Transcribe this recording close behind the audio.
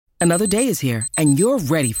Another day is here, and you're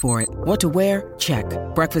ready for it. What to wear? Check.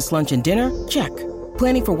 Breakfast, lunch, and dinner? Check.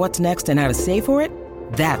 Planning for what's next and how to save for it?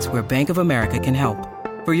 That's where Bank of America can help.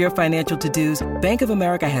 For your financial to-dos, Bank of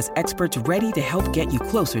America has experts ready to help get you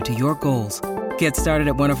closer to your goals. Get started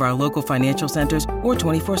at one of our local financial centers or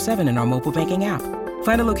 24/7 in our mobile banking app.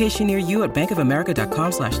 Find a location near you at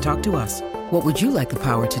bankofamerica.com/talktous. What would you like the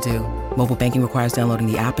power to do? Mobile banking requires downloading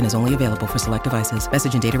the app and is only available for select devices.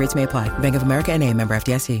 Message and data rates may apply. Bank of America N.A., member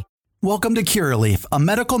FDIC. Welcome to Curaleaf, a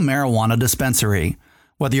medical marijuana dispensary.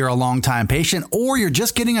 Whether you're a longtime patient or you're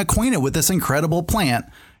just getting acquainted with this incredible plant,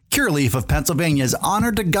 Curaleaf of Pennsylvania is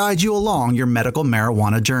honored to guide you along your medical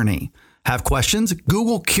marijuana journey. Have questions?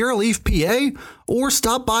 Google Curaleaf PA or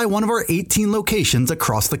stop by one of our 18 locations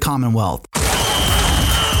across the Commonwealth.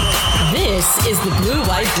 This is the Blue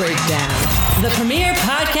White Breakdown, the premier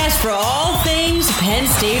podcast for all things Penn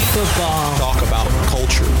State football. Talk about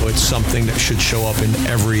culture. It's something that should show up in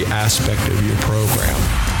every aspect of your program.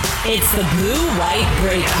 It's the Blue White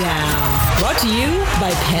Breakdown, brought to you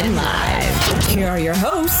by Penn Live. Here are your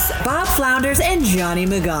hosts, Bob Flounders and Johnny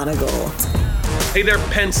McGonigal. Hey there,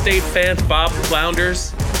 Penn State fans. Bob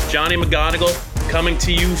Flounders, Johnny McGonigal, coming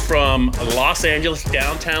to you from Los Angeles,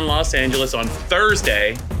 downtown Los Angeles on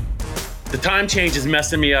Thursday. The time change is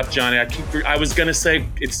messing me up, Johnny. I was going to say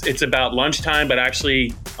it's about lunchtime, but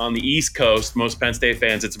actually on the East Coast, most Penn State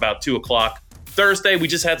fans, it's about 2 o'clock. Thursday, we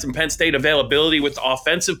just had some Penn State availability with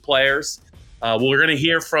offensive players. We're going to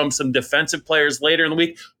hear from some defensive players later in the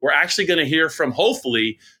week. We're actually going to hear from,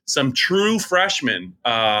 hopefully, some true freshmen,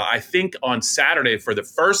 I think on Saturday for the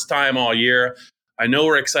first time all year. I know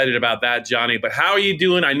we're excited about that, Johnny, but how are you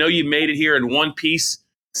doing? I know you made it here in one piece.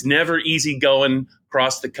 It's never easy going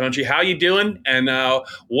across the country. How you doing? And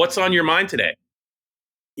what's on your mind today?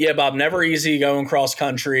 Yeah, Bob, never easy going cross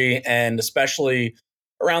country, and especially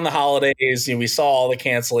around the holidays. We saw all the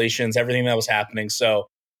cancellations, everything that was happening. So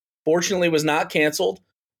fortunately was not canceled.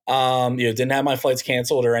 Didn't have my flights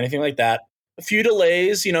canceled or anything like that. A few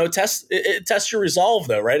delays, it tests your resolve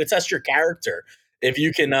though, right? It tests your character if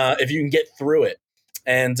you can get through it.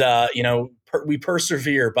 And we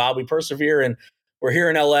persevere, Bob. We persevere, and we're here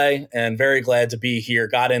in LA and very glad to be here.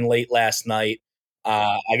 Got in late last night.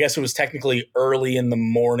 I guess it was technically early in the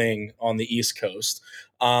morning on the East Coast.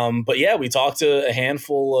 But yeah, we talked to a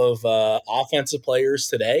handful of offensive players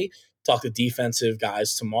today, talked to defensive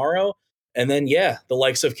guys tomorrow. And then, the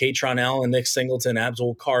likes of Kaytron Allen, Nick Singleton,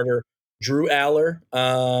 Abdul Carter, Drew Aller,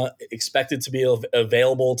 expected to be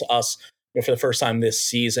available to us for the first time this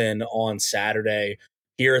season on Saturday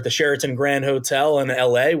here at the Sheraton Grand Hotel in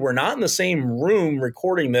LA. We're not in the same room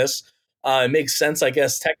recording this. It makes sense, I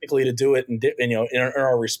guess, technically to do it in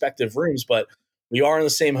our respective rooms, but we are in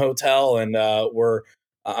the same hotel, and we're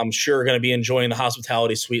I'm sure going to be enjoying the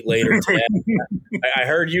hospitality suite later today. I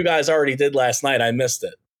heard you guys already did last night. I missed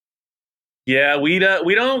it. Yeah, we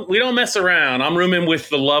don't mess around. I'm rooming with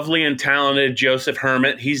the lovely and talented Joseph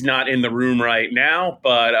Hermit. He's not in the room right now,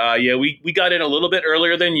 but we got in a little bit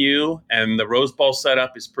earlier than you, and the Rose Bowl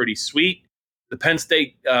setup is pretty sweet. The Penn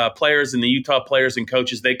State players and the Utah players and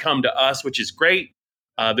coaches, they come to us, which is great.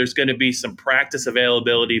 There's going to be some practice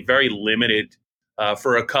availability, very limited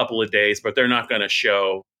for a couple of days, but they're not going to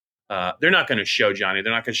show. They're not going to show, Johnny.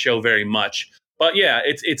 They're not going to show very much. But yeah,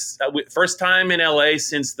 it's first time in LA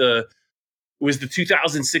since it was the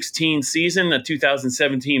 2016 season, the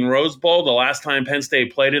 2017 Rose Bowl. The last time Penn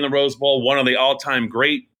State played in the Rose Bowl, one of the all-time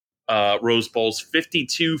great Rose Bowls,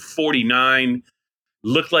 52-49. It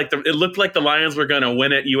looked like the Lions were going to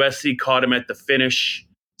win it. USC caught him at the finish.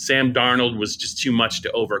 Sam Darnold was just too much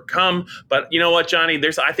to overcome. But you know what, Johnny?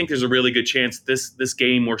 I think there's a really good chance this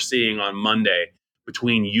game we're seeing on Monday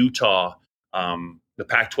between Utah, the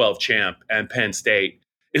Pac-12 champ, and Penn State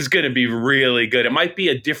is going to be really good. It might be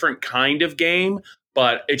a different kind of game,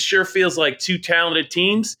 but it sure feels like two talented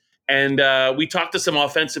teams. And we talked to some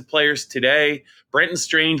offensive players today. Brenton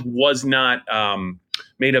Strange was not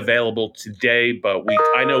made available today, but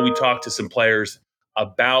I know we talked to some players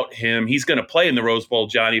about him. He's going to play in the Rose Bowl,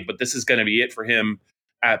 Johnny, but this is going to be it for him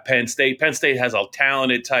at Penn State. Penn State has a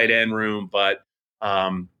talented tight end room, but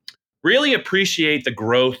really appreciate the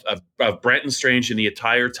growth of Brenton Strange in the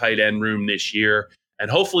entire tight end room this year. And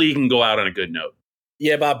hopefully he can go out on a good note.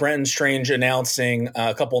 Yeah, Bob, Brenton Strange announcing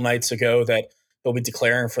a couple nights ago that he'll be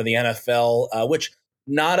declaring for the NFL, which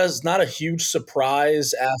not a huge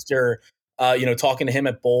surprise after talking to him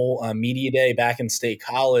at Bowl Media Day back in State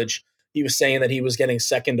College. He was saying that he was getting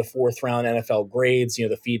second to fourth round NFL grades,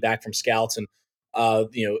 the feedback from scouts. And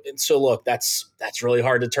so look, that's really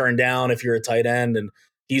hard to turn down if you're a tight end. And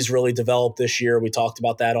he's really developed this year. We talked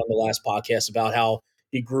about that on the last podcast about how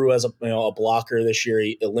He grew as a blocker this year.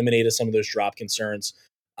 He eliminated some of those drop concerns.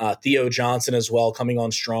 Theo Johnson as well, coming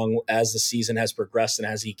on strong as the season has progressed and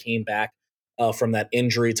as he came back from that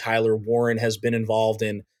injury. Tyler Warren has been involved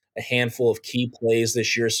in a handful of key plays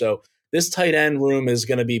this year. So this tight end room is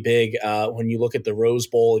going to be big when you look at the Rose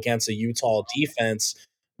Bowl against a Utah defense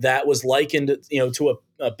that was likened, to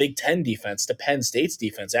a Big Ten defense, to Penn State's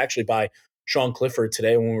defense, actually by Sean Clifford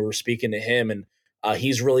today when we were speaking to him. And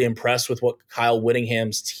he's really impressed with what Kyle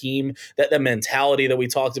Whittingham's team, that the mentality that we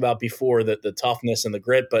talked about before, the toughness and the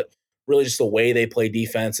grit, but really just the way they play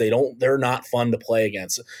defense. They're not fun to play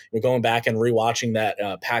against. We're going back and rewatching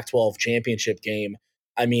that Pac-12 championship game.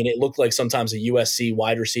 I mean, it looked like sometimes the USC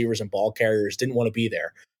wide receivers and ball carriers didn't want to be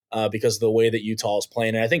there because of the way that Utah is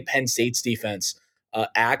playing. And I think Penn State's defense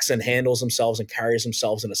acts and handles themselves and carries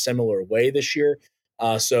themselves in a similar way this year.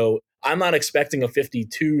 So I'm not expecting a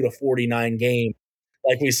 52-49 game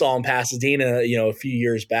like we saw in Pasadena, a few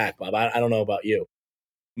years back, Bob. I don't know about you.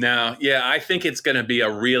 No, yeah, I think it's going to be a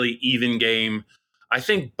really even game. I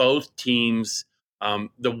think both teams,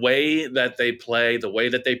 the way that they play, the way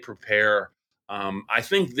that they prepare, I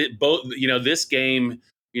think that both, this game,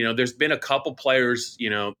 there's been a couple players,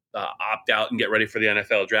 opt out and get ready for the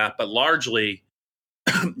NFL draft, but largely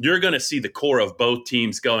you're going to see the core of both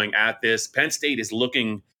teams going at this. Penn State is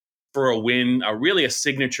looking for a win, really a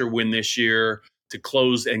signature win this year to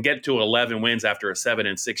close and get to 11 wins after a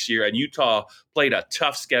 7-6 year. And Utah played a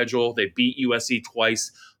tough schedule. They beat USC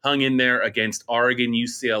twice, hung in there against Oregon,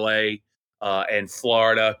 UCLA, and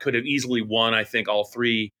Florida. Could have easily won, I think, all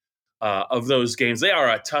three of those games. They are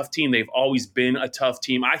a tough team. They've always been a tough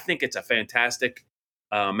team. I think it's a fantastic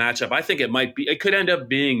matchup. I think it could end up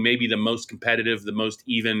being maybe the most competitive, the most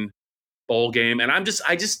even bowl game. And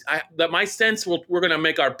my sense, we're going to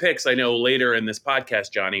make our picks, I know, later in this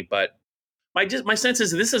podcast, Johnny, but my sense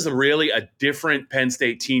is this is really a different Penn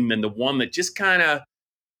State team than the one that just kind of,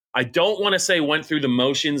 I don't want to say went through the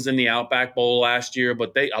motions in the Outback Bowl last year,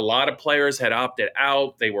 but a lot of players had opted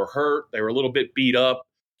out. They were hurt. They were a little bit beat up.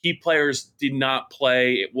 Key players did not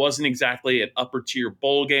play. It wasn't exactly an upper tier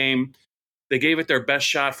bowl game. They gave it their best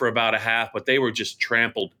shot for about a half, but they were just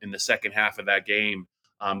trampled in the second half of that game.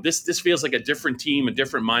 This feels like a different team, a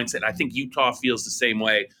different mindset. I think Utah feels the same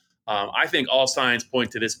way. I think all signs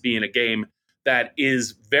point to this being a game that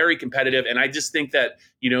is very competitive. And I just think that,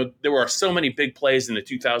 there were so many big plays in the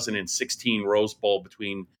 2016 Rose Bowl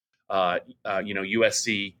between,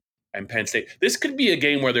 USC and Penn State. This could be a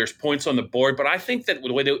game where there's points on the board, but I think that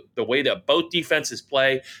the way that both defenses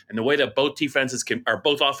play and the way that both offenses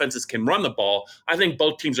can run the ball, I think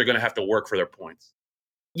both teams are going to have to work for their points.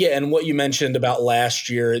 Yeah, and what you mentioned about last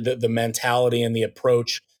year, the mentality and the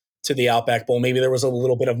approach to the Outback Bowl, maybe there was a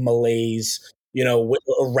little bit of malaise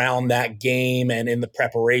around that game and in the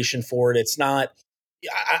preparation for it. It's not.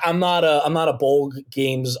 I'm not a bowl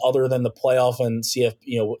games other than the playoff and CF.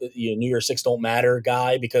 New Year's Six don't matter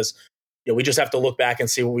guy because we just have to look back and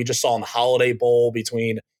see what we just saw in the Holiday Bowl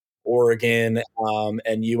between Oregon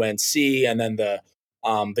and UNC, and then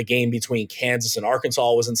the game between Kansas and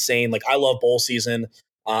Arkansas was insane. Like, I love bowl season.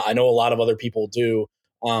 I know a lot of other people do.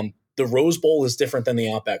 The Rose Bowl is different than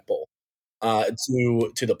the Outback Bowl.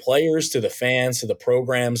 To the players, to the fans, to the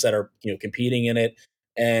programs that are competing in it.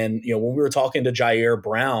 And when we were talking to Jair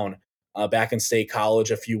Brown back in State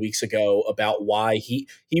College a few weeks ago about why he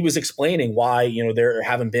was explaining why there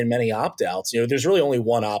haven't been many opt-outs. There's really only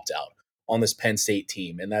one opt-out on this Penn State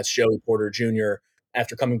team, and that's Joey Porter Jr.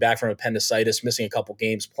 after coming back from appendicitis, missing a couple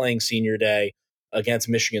games, playing senior day against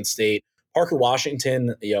Michigan State. Parker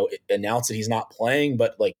Washington, announced that he's not playing,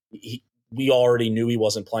 but we already knew he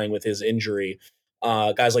wasn't playing with his injury.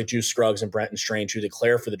 Guys like Juice Scruggs and Brenton Strange, who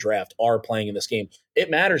declare for the draft, are playing in this game. It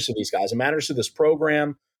matters to these guys. It matters to this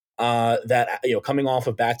program that coming off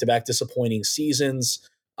of back-to-back disappointing seasons,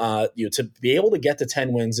 to be able to get to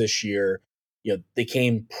 10 wins this year. They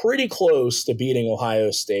came pretty close to beating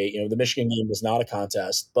Ohio State. The Michigan game was not a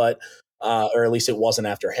contest, but or at least it wasn't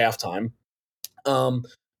after halftime.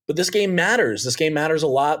 But this game matters. This game matters a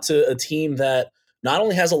lot to a team that not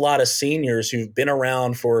only has a lot of seniors who've been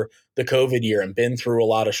around for the COVID year and been through a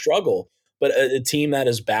lot of struggle, but a team that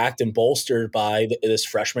is backed and bolstered by this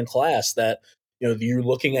freshman class that, you're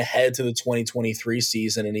looking ahead to the 2023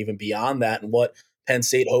 season and even beyond that and what Penn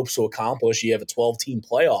State hopes to accomplish. You have a 12-team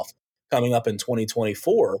playoff coming up in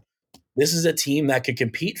 2024. This is a team that could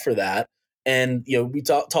compete for that. And, we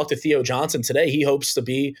talked to Theo Johnson today. He hopes to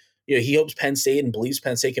be, he hopes Penn State and believes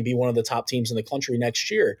Penn State can be one of the top teams in the country next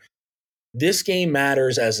year. This game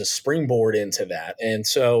matters as a springboard into that. And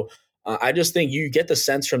so I just think you get the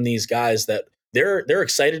sense from these guys that they're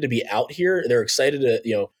excited to be out here. They're excited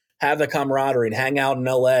to, have the camaraderie and hang out in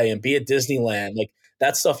LA and be at Disneyland. Like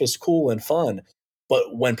that stuff is cool and fun.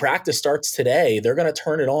 But when practice starts today, they're going to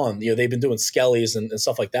turn it on. They've been doing skellies and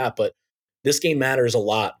stuff like that. But this game matters a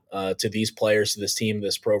lot to these players, to this team,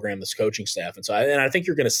 this program, this coaching staff. And so I think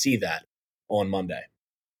you're going to see that on Monday.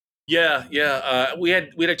 Yeah. We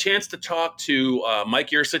had a chance to talk to Mike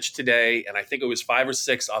Yurcich today, and I think it was 5 or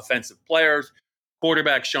 6 offensive players,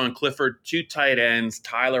 quarterback Sean Clifford, 2 tight ends,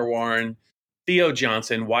 Tyler Warren, Theo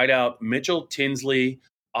Johnson, wideout Mitchell Tinsley,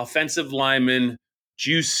 offensive lineman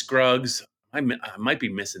Juice Scruggs. I might be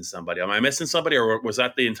missing somebody. Am I missing somebody, or was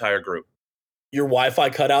that the entire group? Your Wi-Fi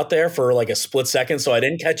cut out there for like a split second, so I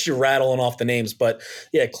didn't catch you rattling off the names. But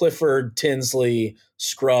yeah, Clifford, Tinsley,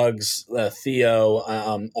 Scruggs, Theo,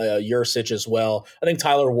 Yurcich as well. I think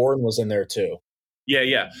Tyler Warren was in there too.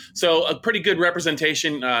 Yeah. So a pretty good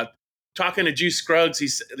representation. Talking to Juice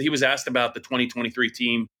Scruggs, he was asked about the 2023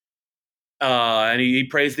 team. And he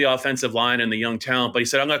praised the offensive line and the young talent, but he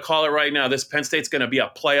said, I'm going to call it right now. This Penn State's going to be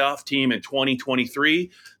a playoff team in 2023.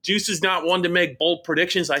 Juice is not one to make bold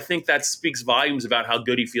predictions. I think that speaks volumes about how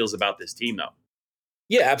good he feels about this team, though.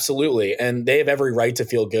 Yeah, absolutely. And they have every right to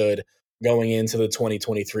feel good going into the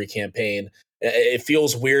 2023 campaign. It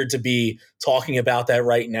feels weird to be talking about that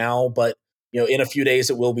right now, but in a few days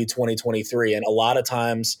it will be 2023. And a lot of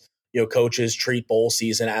times, coaches treat bowl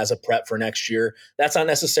season as a prep for next year. That's not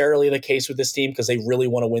necessarily the case with this team because they really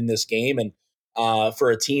want to win this game. And for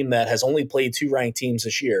a team that has only played 2 ranked teams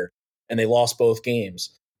this year and they lost both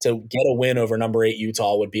games, to get a win over number 8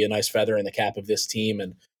 Utah would be a nice feather in the cap of this team.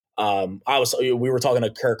 And we were talking to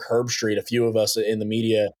Kirk Herbstreit, a few of us in the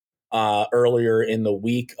media earlier in the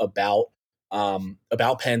week about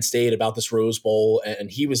Penn State, about this Rose Bowl, and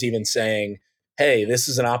he was even saying, "Hey, this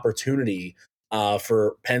is an opportunity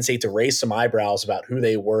for Penn State to raise some eyebrows about who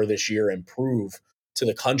they were this year and prove to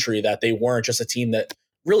the country that they weren't just a team that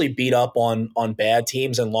really beat up on bad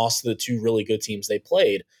teams and lost to the 2 really good teams they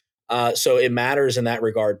played." So it matters in that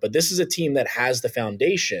regard. But this is a team that has the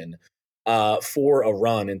foundation for a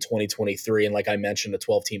run in 2023. And like I mentioned, a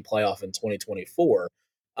 12-team playoff in 2024.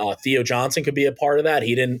 Theo Johnson could be a part of that.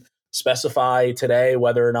 He didn't specify today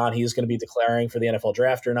whether or not he's going to be declaring for the NFL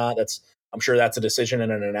draft or not. I'm sure that's a decision and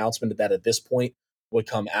an announcement that at this point would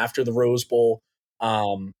come after the Rose Bowl.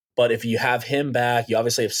 But if you have him back, you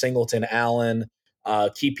obviously have Singleton, Allen,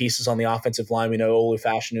 key pieces on the offensive line. We know Olu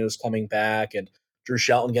Fashanu is coming back and Drew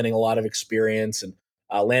Shelton getting a lot of experience. And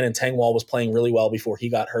Landon Tengwall was playing really well before he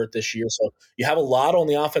got hurt this year. So you have a lot on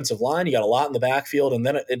the offensive line. You got a lot in the backfield. And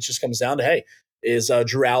then it just comes down to, hey, is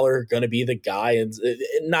Drew Aller going to be the guy? And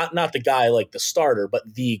not the guy like the starter,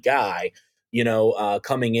 but the guy,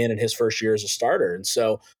 coming in his first year as a starter. And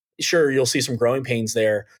so, sure, you'll see some growing pains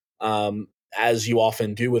there, as you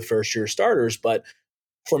often do with first-year starters. But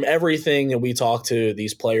from everything that we talk to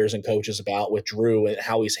these players and coaches about with Drew and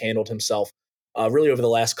how he's handled himself really over the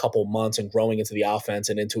last couple months and growing into the offense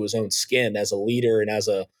and into his own skin as a leader and as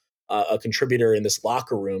a contributor in this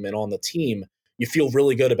locker room and on the team, you feel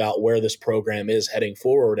really good about where this program is heading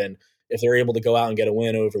forward. And if they're able to go out and get a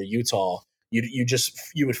win over Utah,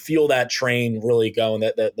 you would feel that train really going,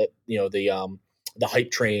 that the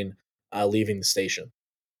hype train leaving the station.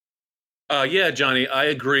 Yeah, Johnny, I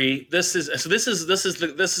agree. This is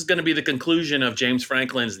going to be the conclusion of James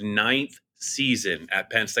Franklin's 9th season at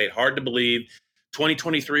Penn State. Hard to believe.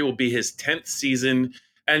 2023 will be his 10th season,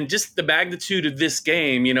 and just the magnitude of this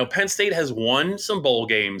game. Penn State has won some bowl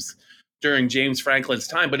games during James Franklin's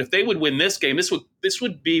time, but if they would win this game, this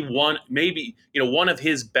would be one of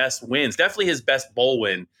his best wins, definitely his best bowl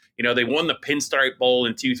win. They won the Pinstripe Bowl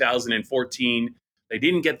in 2014. They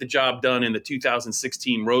didn't get the job done in the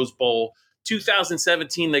 2016 Rose Bowl.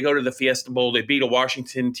 2017, they go to the Fiesta Bowl. They beat a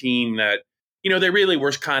Washington team that they really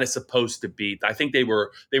were kind of supposed to beat. I think they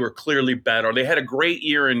were clearly better. They had a great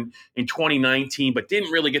year in 2019, but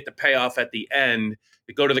didn't really get the payoff at the end.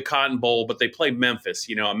 They go to the Cotton Bowl, but they played Memphis,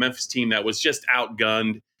 a Memphis team that was just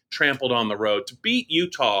outgunned, trampled on the road. To beat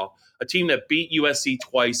Utah, a team that beat USC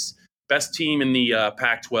twice, best team in the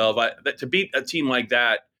Pac-12, to beat a team like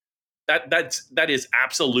that is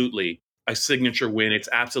absolutely a signature win. It's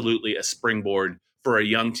absolutely a springboard for a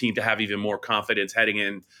young team to have even more confidence heading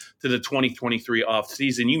in to the 2023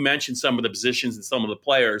 offseason. You mentioned some of the positions and some of the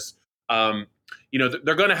players. They're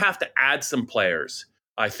going to have to add some players,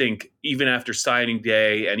 I think, even after signing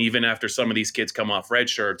day and even after some of these kids come off red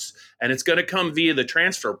shirts. And it's going to come via the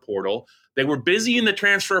transfer portal. They were busy in the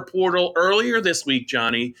transfer portal earlier this week,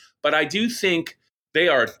 Johnny, but I do think they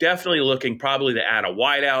are definitely looking probably to add a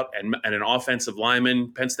wideout and an offensive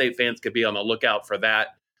lineman. Penn State fans could be on the lookout for that.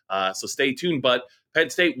 So stay tuned. But Penn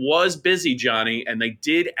State was busy, Johnny, and they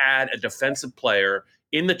did add a defensive player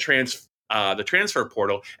in the transfer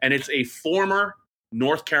portal, and it's a former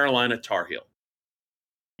North Carolina Tar Heel.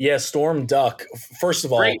 Yeah, Storm Duck. First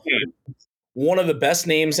of all, Great name. One of the best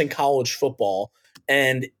names in college football.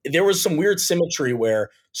 And there was some weird symmetry where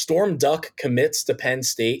Storm Duck commits to Penn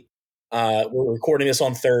State. We're recording this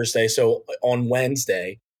on Thursday, so on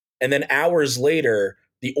Wednesday. And then hours later,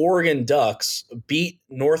 the Oregon Ducks beat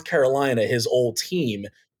North Carolina, his old team,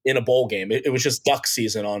 in a bowl game. It was just Duck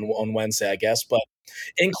season on Wednesday, I guess. But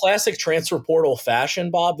in classic transfer portal fashion,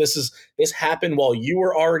 Bob, this happened while you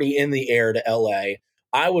were already in the air to LA.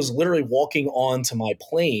 I was literally walking onto my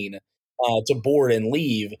plane to board and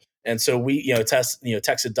leave. And so we,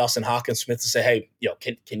 texted Dustin Hawkins-Smith to say, hey,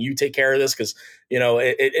 can you take care of this? Because,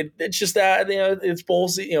 it's just that, it's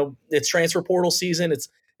bowl, it's transfer portal season.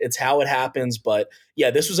 It's how it happens. But yeah,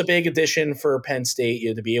 this was a big addition for Penn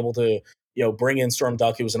State, to be able to, bring in Storm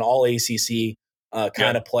Duck. He was an all ACC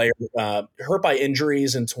kind of player, hurt by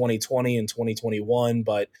injuries in 2020 and 2021,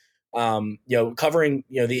 but covering,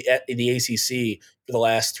 the ACC for the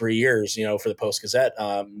last 3 years, for the Post-Gazette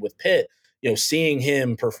with Pitt, seeing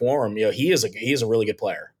him perform, he's a really good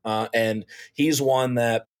player. And he's one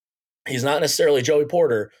that he's not necessarily Joey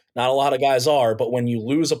Porter. Not a lot of guys are, but when you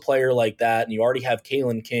lose a player like that and you already have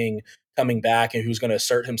Kalen King coming back and who's going to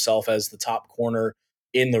assert himself as the top corner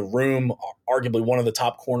in the room, arguably one of the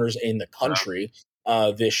top corners in the country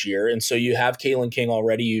this year. And so you have Kalen King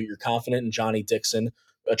already. You're confident in Johnny Dixon,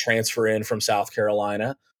 a transfer in from South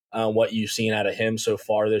Carolina, what you've seen out of him so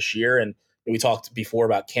far this year. And we talked before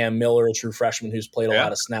about Cam Miller, a true freshman who's played a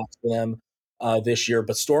lot of snaps for them this year.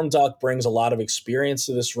 But Storm Duck brings a lot of experience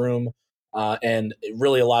to this room and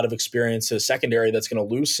really a lot of experience to the secondary that's going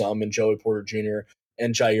to lose some in Joey Porter Jr.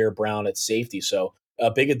 and Jair Brown at safety. So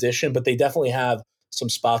a big addition, but they definitely have some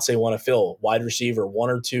spots they want to fill. Wide receiver, one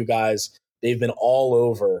or two guys. They've been all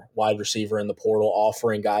over wide receiver in the portal,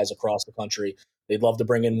 offering guys across the country. They'd love to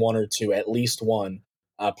bring in one or two, at least one,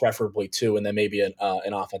 preferably two, and then maybe an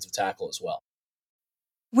offensive tackle as well.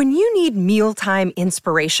 When you need mealtime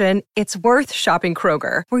inspiration, it's worth shopping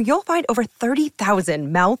Kroger, where you'll find over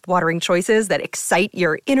 30,000 mouth-watering choices that excite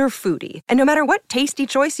your inner foodie. And no matter what tasty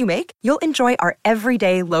choice you make, you'll enjoy our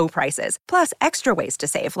everyday low prices, plus extra ways to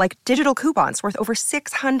save, like digital coupons worth over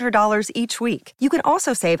 $600 each week. You can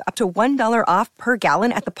also save up to $1 off per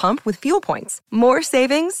gallon at the pump with fuel points. More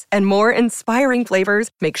savings and more inspiring flavors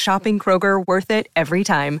make shopping Kroger worth it every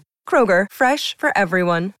time. Kroger, fresh for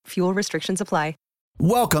everyone. Fuel restrictions apply.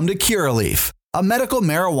 Welcome to Curaleaf, a medical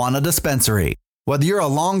marijuana dispensary. Whether you're a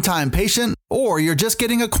longtime patient or you're just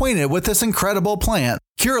getting acquainted with this incredible plant,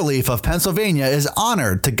 Curaleaf of Pennsylvania is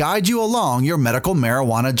honored to guide you along your medical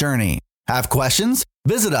marijuana journey. Have questions?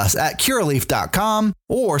 Visit us at Curaleaf.com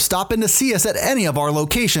or stop in to see us at any of our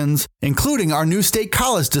locations, including our new State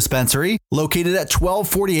College dispensary located at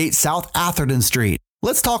 1248 South Atherton Street.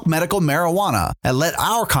 Let's talk medical marijuana and let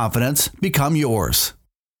our confidence become yours.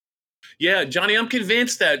 Yeah, Johnny, I'm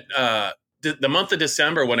convinced that the month of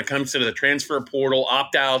December, when it comes to the transfer portal,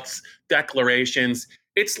 opt-outs, declarations,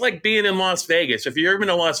 it's like being in Las Vegas. If you've ever been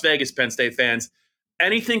to Las Vegas, Penn State fans,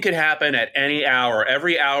 anything could happen at any hour.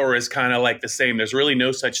 Every hour is kind of like the same. There's really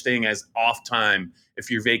no such thing as off time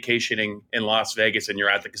if you're vacationing in Las Vegas and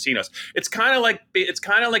you're at the casinos. It's kind of like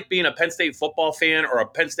being a Penn State football fan or a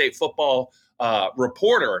Penn State football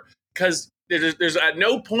reporter, because there's at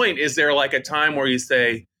no point is there like a time where you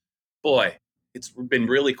say, boy, it's been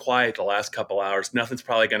really quiet the last couple hours. Nothing's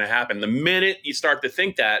probably going to happen. The minute you start to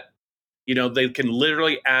think that, they can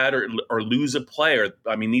literally add or lose a player.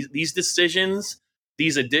 I mean, these decisions,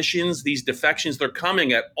 these additions, these defections, they're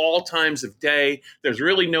coming at all times of day. There's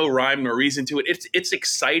really no rhyme or reason to it. It's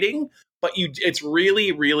exciting, but it's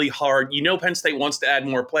really, really hard. Penn State wants to add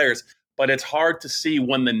more players, but it's hard to see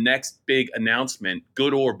when the next big announcement,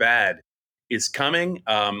 good or bad, is coming.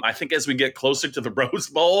 I think as we get closer to the Rose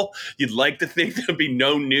Bowl, you'd like to think there'd be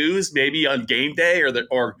no news, maybe on game day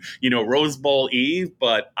or Rose Bowl Eve.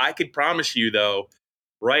 But I could promise you, though,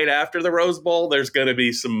 right after the Rose Bowl, there's going to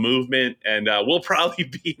be some movement, and we'll probably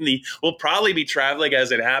be traveling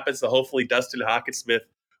as it happens. So hopefully, Dustin Hawkins-Smith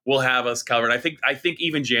will have us covered. I think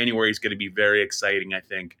even January is going to be very exciting. I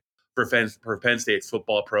think for Penn State's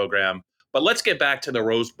football program. But let's get back to the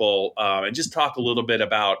Rose Bowl and just talk a little bit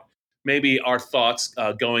about maybe our thoughts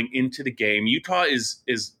going into the game. Utah is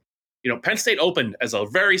Penn State opened as a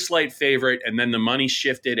very slight favorite, and then the money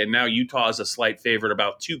shifted, and now Utah is a slight favorite,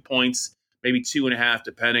 about 2 points, maybe 2.5,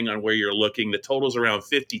 depending on where you're looking. The total's around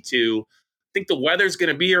 52. I think the weather's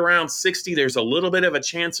going to be around 60. There's a little bit of a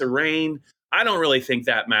chance of rain. I don't really think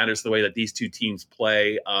that matters the way that these two teams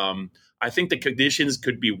play. I think the conditions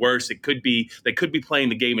could be worse. They could be playing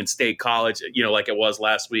the game in State College, like it was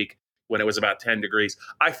last week when it was about 10 degrees.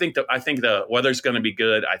 I think the weather's going to be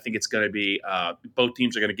good. I think it's going to be both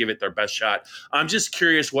teams are going to give it their best shot. I'm just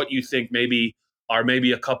curious what you think maybe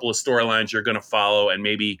a couple of storylines you're going to follow and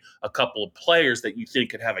maybe a couple of players that you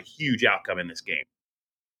think could have a huge outcome in this game.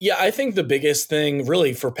 Yeah, I think the biggest thing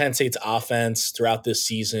really for Penn State's offense throughout this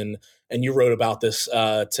season, and you wrote about this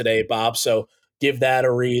today, Bob, so give that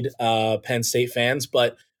a read, Penn State fans,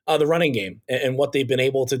 but the running game and what they've been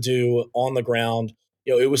able to do on the ground.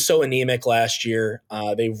 It was so anemic last year.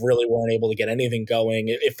 They really weren't able to get anything going.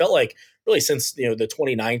 It felt like really since the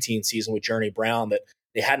 2019 season with Journey Brown that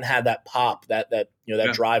they hadn't had that pop, that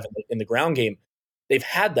drive in the ground game. They've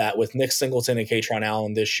had that with Nick Singleton and Katron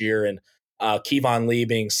Allen this year, and Kevon Lee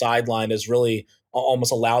being sidelined has really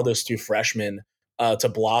almost allowed those two freshmen to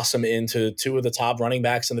blossom into two of the top running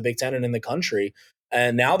backs in the Big Ten and in the country.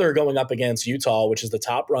 And now they're going up against Utah, which is the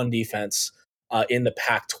top run defense in the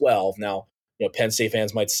Pac-12. Now, Penn State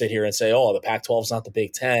fans might sit here and say, "Oh, the Pac-12 is not the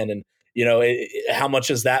Big Ten," and how much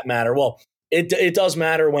does that matter? Well, it does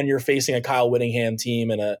matter when you're facing a Kyle Whittingham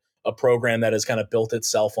team and a program that has kind of built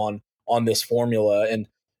itself on this formula. And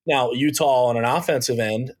now, Utah on an offensive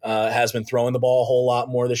end has been throwing the ball a whole lot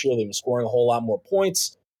more this year. They've been scoring a whole lot more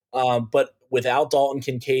points. But without Dalton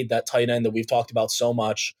Kincaid, that tight end that we've talked about so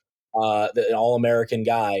much, an All-American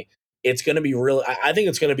guy, it's going to be really – I think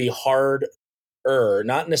it's going to be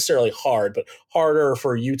not necessarily hard, but harder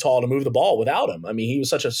for Utah to move the ball without him. I mean, he was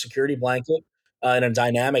such a security blanket and a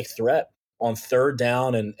dynamic threat on third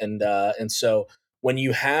down. And so – when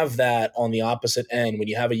you have that on the opposite end, when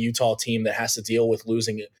you have a Utah team that has to deal with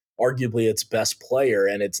losing arguably its best player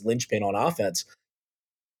and its linchpin on offense,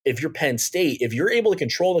 if you're Penn State, if you're able to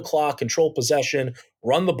control the clock, control possession,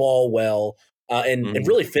 run the ball well, and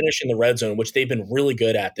really finish in the red zone, which they've been really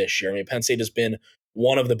good at this year. I mean, Penn State has been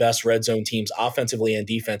one of the best red zone teams offensively and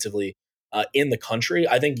defensively in the country.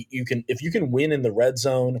 I think if you can win in the red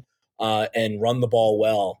zone and run the ball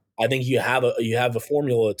well, I think you have a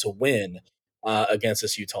formula to win against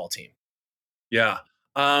this Utah team. Yeah.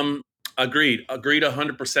 Agreed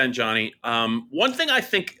 100%, Johnny. One thing I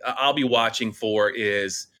think I'll be watching for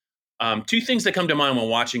is two things that come to mind when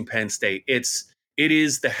watching Penn State. It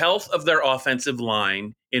is the health of their offensive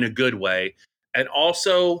line in a good way, and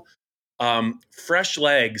also fresh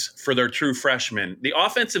legs for their true freshmen. The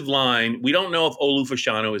offensive line, we don't know if Olu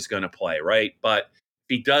Fashanu is going to play, right? But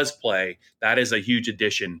if he does play, that is a huge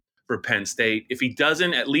addition for Penn State. If he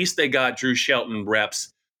doesn't, at least they got Drew Shelton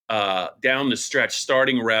reps down the stretch,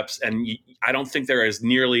 starting reps, and I don't think there is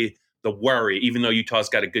nearly the worry, even though Utah's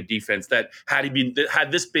got a good defense, that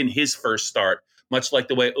had this been his first start, much like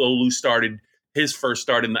the way Olu started his first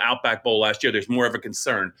start in the Outback Bowl last year, there's more of a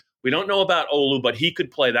concern. We don't know about Olu, but he could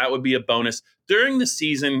play. That would be a bonus. During the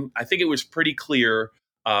season, I think it was pretty clear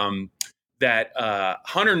that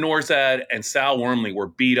Hunter Nourzad and Sal Wormley were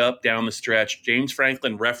beat up down the stretch. James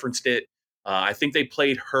Franklin referenced it. I think they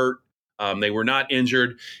played hurt. They were not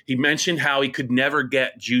injured. He mentioned how he could never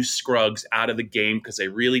get Juice Scruggs out of the game because they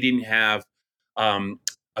really didn't have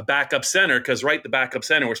a backup center because, the backup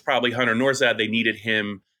center was probably Hunter Nourzad. They needed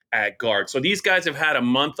him at guard. So these guys have had a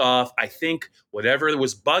month off. I think whatever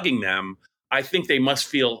was bugging them, I think they must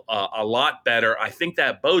feel a lot better. I think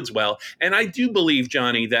that bodes well. And I do believe,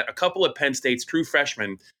 Johnny, that a couple of Penn State's true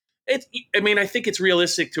freshmen, I think it's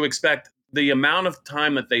realistic to expect the amount of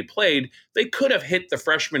time that they played, they could have hit the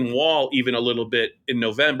freshman wall even a little bit in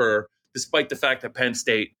November, despite the fact that Penn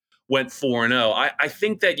State went 4-0. I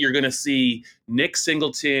think that you're going to see Nick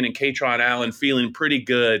Singleton and Katron Allen feeling pretty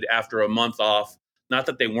good after a month off. Not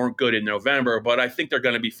that they weren't good in November, but I think they're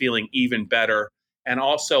going to be feeling even better. And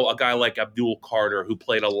also a guy like Abdul Carter, who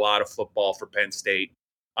played a lot of football for Penn State.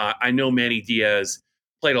 I know Manny Diaz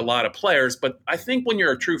played a lot of players, but I think when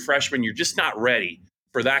you're a true freshman, you're just not ready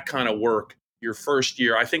for that kind of work your first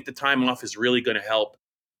year. I think the time off is really going to help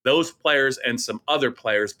those players and some other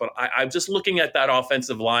players. But I'm just looking at that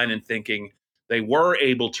offensive line and thinking they were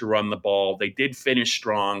able to run the ball. They did finish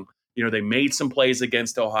strong. They made some plays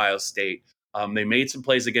against Ohio State. They made some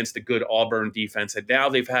plays against the good Auburn defense, and now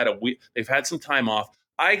they've had some time off.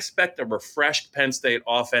 I expect a refreshed Penn State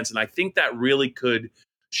offense, and I think that really could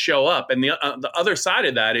show up. And the other side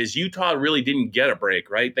of that is Utah really didn't get a break,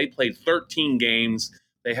 right? They played 13 games.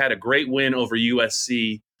 They had a great win over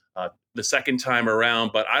USC the second time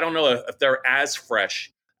around, but I don't know if they're as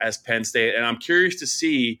fresh as Penn State, and I'm curious to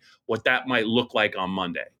see what that might look like on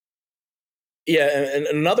Monday. Yeah, and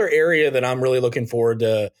another area that I'm really looking forward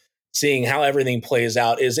to seeing how everything plays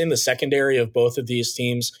out is in the secondary of both of these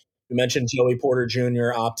teams. We mentioned Joey Porter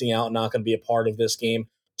Jr. opting out, not going to be a part of this game.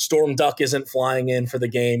 Storm Duck isn't flying in for the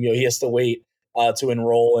game. He has to wait to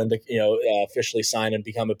enroll and to officially sign and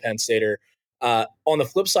become a Penn Stater. On the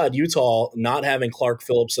flip side, Utah not having Clark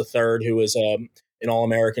Phillips III, who is an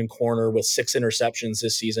All-American corner with 6 interceptions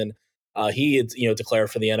this season. He had declared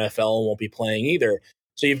for the NFL and won't be playing either.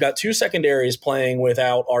 So you've got 2 secondaries playing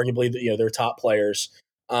without arguably their top players,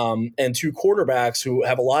 and 2 quarterbacks who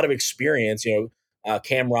have a lot of experience.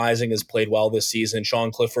 Cam Rising has played well this season.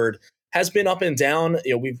 Sean Clifford has been up and down.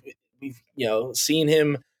 We've seen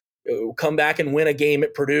him come back and win a game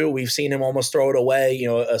at Purdue. We've seen him almost throw it away,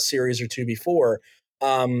 a series or 2 before.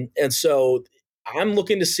 And so I'm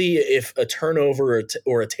looking to see if a turnover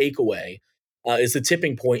or a takeaway is the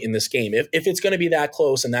tipping point in this game. If it's going to be that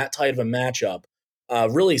close and that tight of a matchup,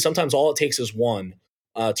 really sometimes all it takes is one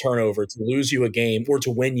turnover to lose you a game or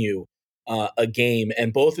to win you a game.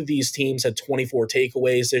 And both of these teams had 24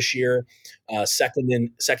 takeaways this year, second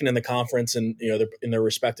in the conference, and in their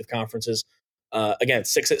respective conferences. Again,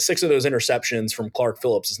 six of those interceptions from Clark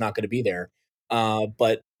Phillips is not going to be there.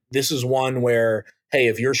 But this is one where, hey,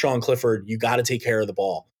 if you're Sean Clifford, you got to take care of the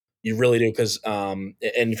ball. You really do, because and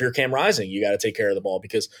if you're Cam Rising, you got to take care of the ball,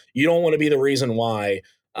 because you don't want to be the reason why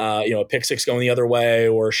a pick six going the other way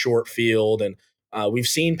or a short field. And we've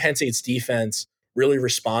seen Penn State's defense really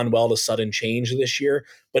respond well to sudden change this year.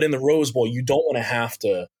 But in the Rose Bowl, you don't want to have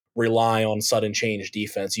to rely on sudden change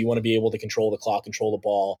defense. You want to be able to control the clock, control the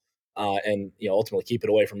ball, and ultimately keep it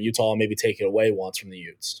away from Utah and maybe take it away once from the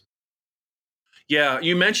Utes. Yeah,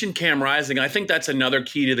 you mentioned Cam Rising. I think that's another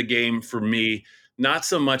key to the game for me, not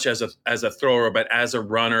so much as a thrower, but as a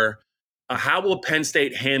runner. How will Penn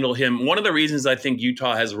State handle him? One of the reasons I think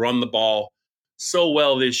Utah has run the ball so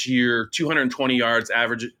well this year, 220 yards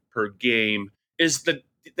average per game, is that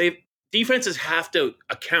defenses have to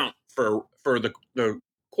account for the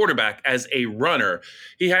quarterback as a runner.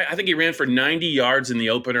 I think he ran for 90 yards in the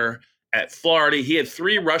opener at Florida. He had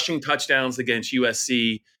 3 rushing touchdowns against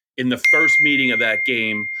USC in the first meeting of that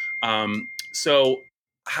game. So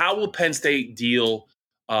how will Penn State deal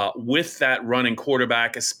with that running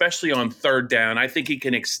quarterback, especially on third down? I think he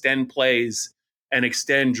can extend plays and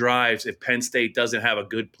extend drives if Penn State doesn't have a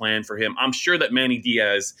good plan for him. I'm sure that Manny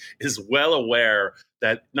Diaz is well aware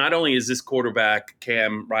that not only is this quarterback,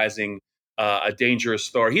 Cam Rising, a dangerous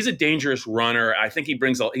thrower, he's a dangerous runner. I think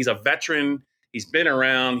he's a veteran. He's been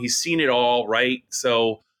around. He's seen it all, right?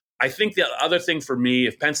 So I think the other thing for me,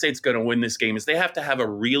 if Penn State's going to win this game, is they have to have a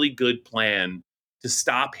really good plan to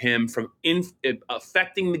stop him from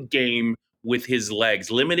affecting the game with his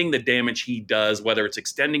legs, limiting the damage he does, whether it's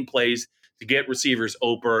extending plays to get receivers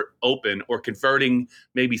open or converting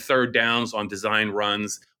maybe third downs on design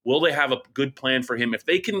runs. Will they have a good plan for him? If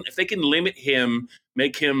they can limit him,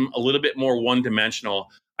 make him a little bit more one-dimensional,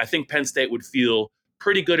 I think Penn State would feel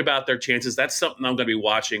pretty good about their chances. That's something I'm going to be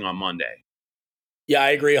watching on Monday. Yeah, I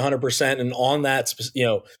agree 100%. And on that,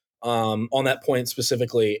 on that point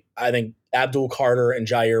specifically, I think Abdul Carter and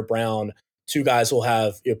Jair Brown, 2 guys will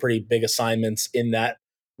have pretty big assignments in that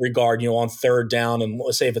regard. On third down, and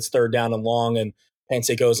let's say if it's third down and long, and Penn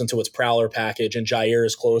State goes into its prowler package, and Jair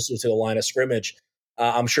is closer to the line of scrimmage,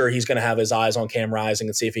 I'm sure he's going to have his eyes on Cam Rising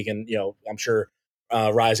and see if he can. I'm sure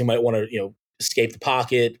Rising might want to escape the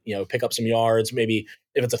pocket, pick up some yards. Maybe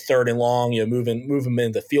if it's a third and long, move him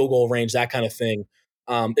into field goal range, that kind of thing.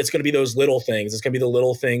 It's going to be those little things. It's going to be the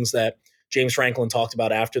little things that James Franklin talked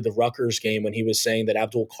about after the Rutgers game, when he was saying that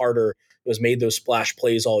Abdul Carter has made those splash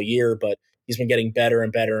plays all year, but he's been getting better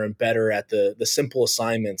and better and better at the simple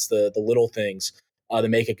assignments, the little things that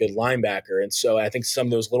make a good linebacker. And so I think some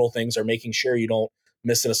of those little things are making sure you don't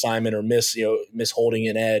miss an assignment or miss holding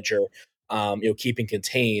an edge or keeping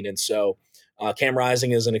contained. And so Cam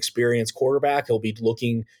Rising is an experienced quarterback. He'll be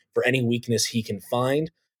looking for any weakness he can find.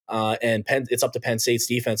 And it's up to Penn State's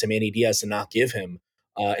defense and Manny Diaz to not give him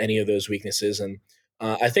any of those weaknesses. And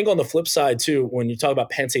I think on the flip side, too, when you talk about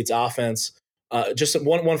Penn State's offense, just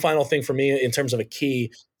one final thing for me in terms of a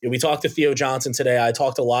key. We talked to Theo Johnson today. I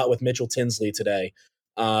talked a lot with Mitchell Tinsley today,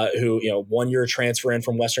 who 1-year transfer in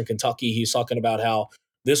from Western Kentucky. He's talking about how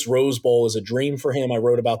this Rose Bowl is a dream for him. I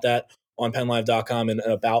wrote about that on PennLive.com and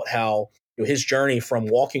about how his journey from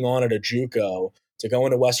walking on at a JUCO to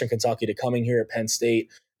going to Western Kentucky to coming here at Penn State.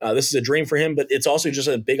 This is a dream for him, but it's also just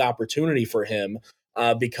a big opportunity for him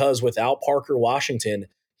because without Parker Washington,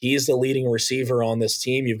 he's the leading receiver on this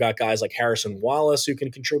team. You've got guys like Harrison Wallace who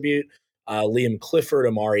can contribute, Liam Clifford,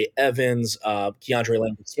 Amari Evans, Keandre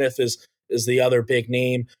Lambert-Smith is the other big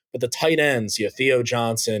name. But the tight ends, Theo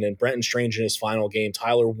Johnson and Brenton Strange in his final game,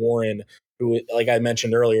 Tyler Warren, who, like I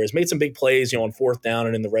mentioned earlier, has made some big plays, on fourth down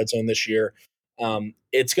and in the red zone this year.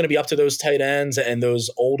 It's going to be up to those tight ends and those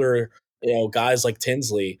older guys like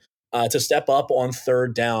Tinsley to step up on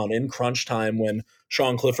third down in crunch time when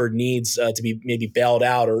Sean Clifford needs to be maybe bailed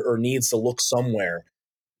out or needs to look somewhere.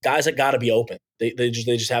 Guys that got to be open. They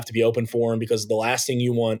just have to be open for him, because the last thing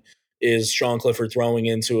you want is Sean Clifford throwing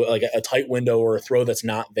into like a tight window or a throw that's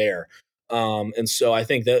not there. And so I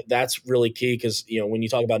think that's really key, because when you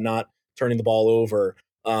talk about not turning the ball over,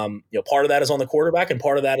 part of that is on the quarterback and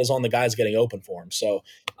part of that is on the guys getting open for him. So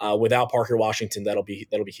without Parker Washington, that'll be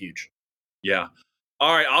huge. Yeah.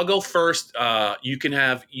 All right, I'll go first. You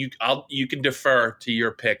can defer to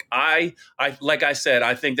your pick. I like I said,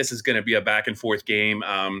 I think this is going to be a back and forth game.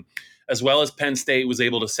 As well as Penn State was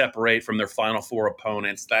able to separate from their Final Four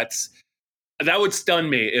opponents, that would stun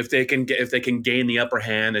me if they can gain the upper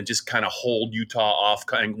hand and just kind of hold Utah off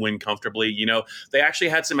and win comfortably. They actually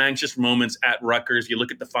had some anxious moments at Rutgers. You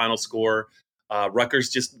look at the final score, Rutgers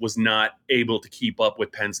just was not able to keep up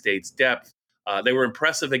with Penn State's depth. They were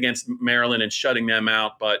impressive against Maryland and shutting them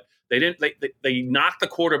out, but they didn't. They knocked the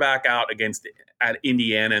quarterback out at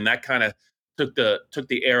Indiana, and that kind of took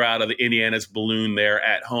the air out of the Indiana's balloon there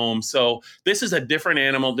at home. So this is a different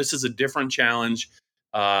animal. This is a different challenge,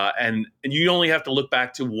 and you only have to look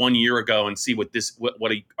back to 1 year ago and see what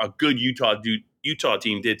a good Utah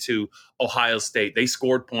team did to Ohio State. They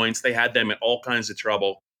scored points. They had them in all kinds of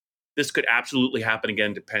trouble. This could absolutely happen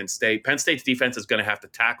again to Penn State. Penn State's defense is going to have to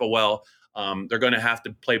tackle well. They're going to have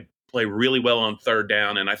to play really well on third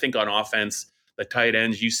down. And I think on offense, the tight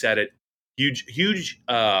ends, you said it, huge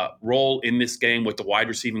role in this game with the wide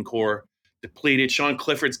receiving core depleted. Sean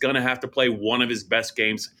Clifford's going to have to play one of his best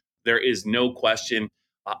games. There is no question.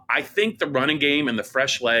 I think the running game and the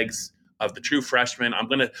fresh legs of the true freshman,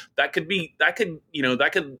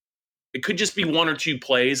 it could just be one or two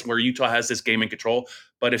plays where Utah has this game in control.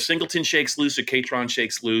 But if Singleton shakes loose or Katron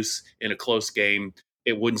shakes loose in a close game,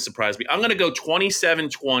 it wouldn't surprise me. I'm going to go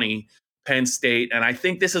 27-20 Penn State, and I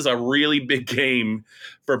think this is a really big game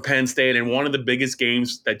for Penn State and one of the biggest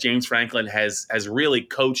games that James Franklin has really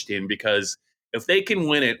coached in, because if they can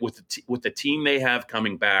win it with the team they have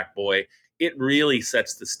coming back, boy, it really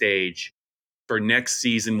sets the stage for next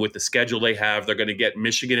season with the schedule they have. They're going to get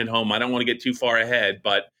Michigan at home. I don't want to get too far ahead,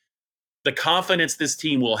 but the confidence this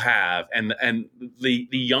team will have and the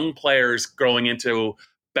young players growing into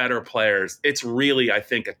better players, it's really, I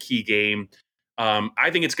think, a key game. I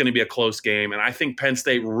think it's going to be a close game, and I think Penn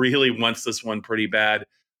State really wants this one pretty bad.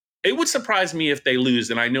 It would surprise me if they lose,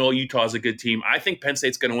 and I know Utah's a good team. I think Penn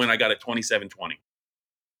State's going to win. I got it 27-20.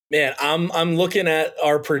 Man, I'm looking at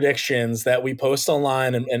our predictions that we post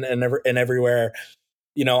online and everywhere.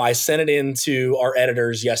 I sent it in to our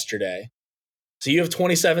editors yesterday. So you have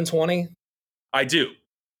 27-20? I do.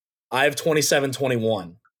 I have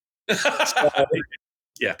 27-21.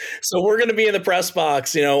 Yeah. So we're going to be in the press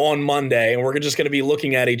box, on Monday, and we're just going to be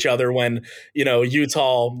looking at each other when,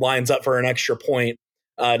 Utah lines up for an extra point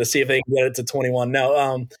to see if they can get it to 21.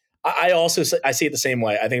 No, I see it the same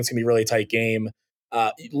way. I think it's going to be a really tight game.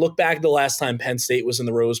 Look back at the last time Penn State was in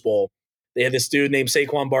the Rose Bowl. They had this dude named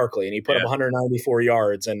Saquon Barkley, and he put up 194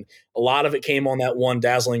 yards, and a lot of it came on that one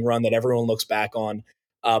dazzling run that everyone looks back on.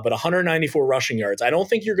 But 194 rushing yards. I don't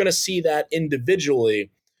think you're going to see that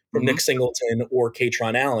individually from Nick Singleton or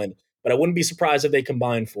Katron Allen, but I wouldn't be surprised if they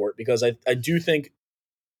combine for it, because I do think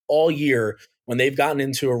all year when they've gotten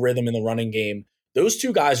into a rhythm in the running game, those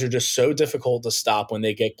two guys are just so difficult to stop when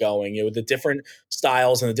they get going. The different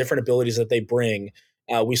styles and the different abilities that they bring.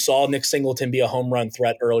 We saw Nick Singleton be a home run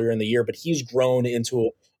threat earlier in the year, but he's grown into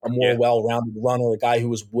a more well-rounded runner, a guy who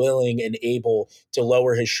was willing and able to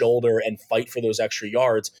lower his shoulder and fight for those extra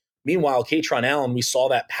yards. Meanwhile, Katron Allen, we saw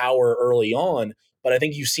that power early on, but I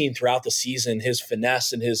think you've seen throughout the season his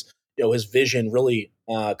finesse and his vision really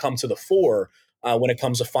come to the fore when it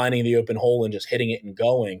comes to finding the open hole and just hitting it and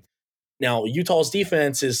going. Now, Utah's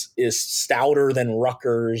defense is stouter than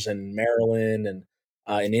Rutgers and Maryland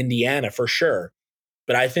and Indiana for sure.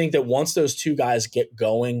 But I think that once those two guys get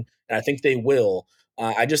going, and I think they will,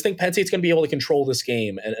 I just think Penn State's going to be able to control this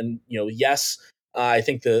game. And yes, I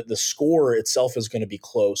think the score itself is going to be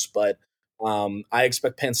close, but I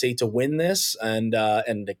expect Penn State to win this and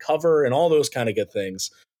to cover and all those kind of good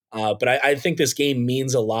things. But I think this game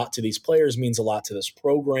means a lot to these players, means a lot to this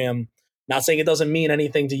program. Not saying it doesn't mean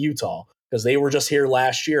anything to Utah, because they were just here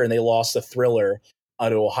last year and they lost a thriller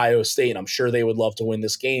to Ohio State. I'm sure they would love to win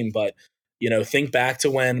this game, but think back to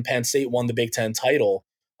when Penn State won the Big Ten title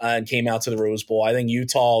and came out to the Rose Bowl. I think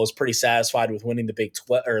Utah was pretty satisfied with winning the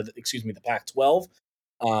the Pac-12.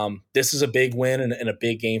 This is a big win and a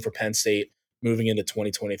big game for Penn State moving into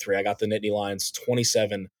 2023. I got the Nittany Lions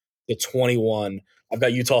 27-21. I've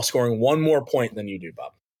got Utah scoring one more point than you do,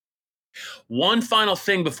 Bob. One final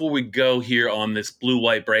thing before we go here on this Blue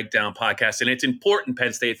White Breakdown podcast, and it's important,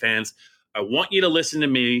 Penn State fans. I want you to listen to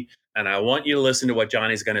me, and I want you to listen to what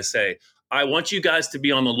Johnny's going to say. I want you guys to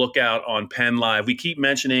be on the lookout on Penn Live. We keep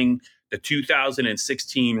mentioning the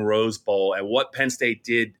 2016 Rose Bowl and what Penn State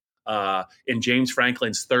did in James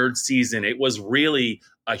Franklin's third season. It was really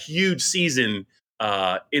a huge season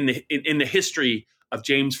in the history of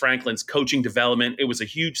James Franklin's coaching development. It was a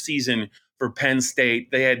huge season for Penn State.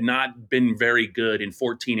 They had not been very good in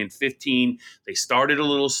 14 and 15. They started a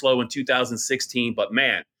little slow in 2016, but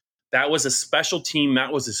man, that was a special team.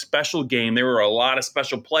 That was a special game. There were a lot of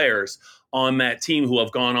special players on that team who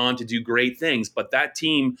have gone on to do great things, but that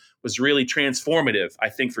team was really transformative, I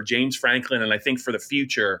think, for James Franklin and I think for the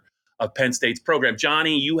future of Penn State's program.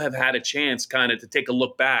 Johnny, you have had a chance kind of to take a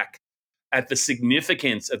look back at the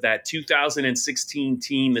significance of that 2016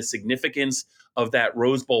 team, the significance of that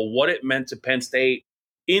Rose Bowl, what it meant to Penn State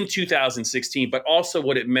in 2016, but also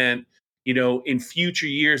what it meant, in future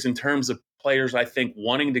years in terms of players, I think,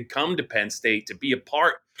 wanting to come to Penn State to be a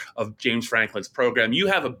part of James Franklin's program. You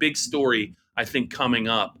have a big story, I think, coming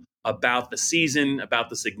up about the season, about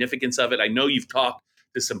the significance of it. I know you've talked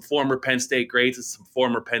to some former Penn State greats and some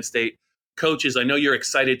former Penn State coaches. I know you're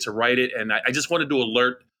excited to write it, and I just wanted to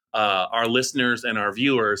alert our listeners and our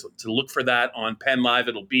viewers to look for that on Penn Live.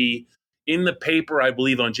 It'll be in the paper, I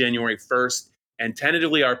believe, on January 1st. And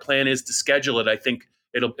tentatively, our plan is to schedule it. I think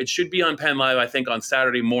it should be on Penn Live, I think, on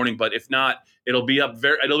Saturday morning. But if not, it'll be up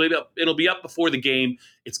before the game.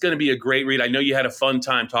 It's going to be a great read. I know you had a fun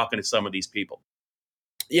time talking to some of these people.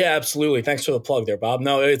 Yeah, absolutely. Thanks for the plug there, Bob.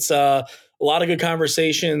 No, it's a lot of good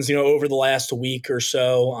conversations, over the last week or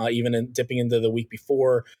so, even dipping into the week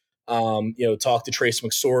before. Talked to Trace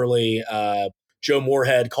McSorley. Joe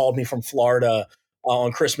Moorhead called me from Florida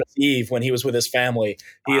on Christmas Eve when he was with his family.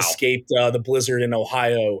 He escaped the blizzard in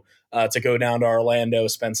Ohio to go down to Orlando,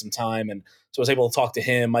 spend some time. And so I was able to talk to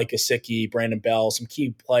him, Mike Gesicki, Brandon Bell, some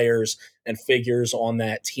key players and figures on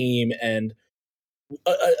that team. And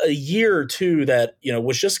a year or two that,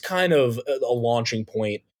 was just kind of a launching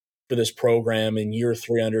point for this program in year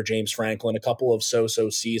 3 under James Franklin, a couple of so-so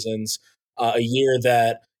seasons, a year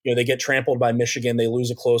that, they get trampled by Michigan. They lose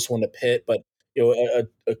a close one to Pitt, but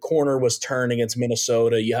a corner was turned against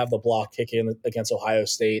Minnesota. You have the block kick against Ohio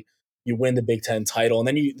State. You win the Big Ten title, and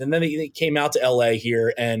then they came out to LA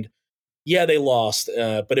here, and yeah, they lost.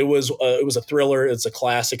 But it was a thriller. It's a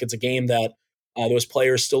classic. It's a game that those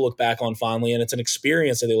players still look back on fondly, and it's an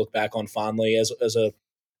experience that they look back on fondly as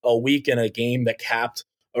a week and a game that capped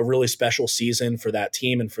a really special season for that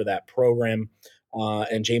team and for that program,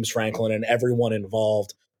 and James Franklin and everyone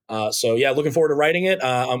involved. So yeah, looking forward to writing it.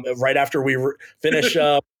 Right after we finish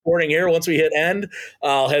recording here, once we hit end,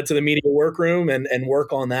 I'll head to the media workroom and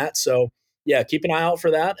work on that. So yeah, keep an eye out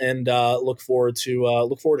for that, and look forward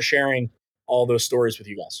to sharing all those stories with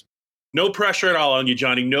you guys. No pressure at all on you,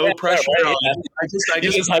 Johnny. No pressure at all. I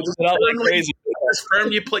just hyped it up like crazy.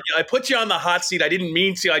 I put you on the hot seat. I didn't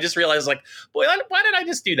mean to. I just realized, boy, why did I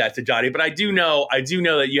just do that to Johnny? But I do know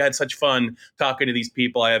that you had such fun talking to these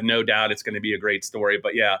people. I have no doubt it's going to be a great story.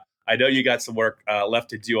 But yeah, I know you got some work left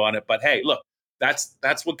to do on it. But hey, look, that's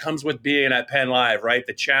what comes with being at Penn Live, right?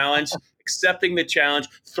 The challenge, accepting the challenge,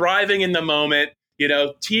 thriving in the moment,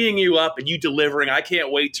 teeing you up and you delivering. I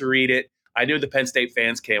can't wait to read it. I know the Penn State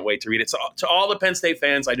fans can't wait to read it. So to all the Penn State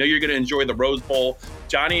fans, I know you're going to enjoy the Rose Bowl.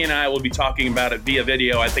 Johnny and I will be talking about it via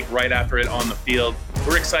video, I think, right after it on the field.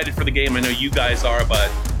 We're excited for the game. I know you guys are, but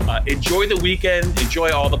enjoy the weekend.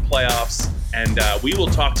 Enjoy all the playoffs. And we will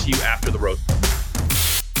talk to you after the Rose Bowl.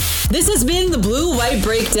 This has been the Blue White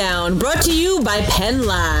Breakdown, brought to you by Penn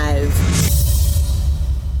Live.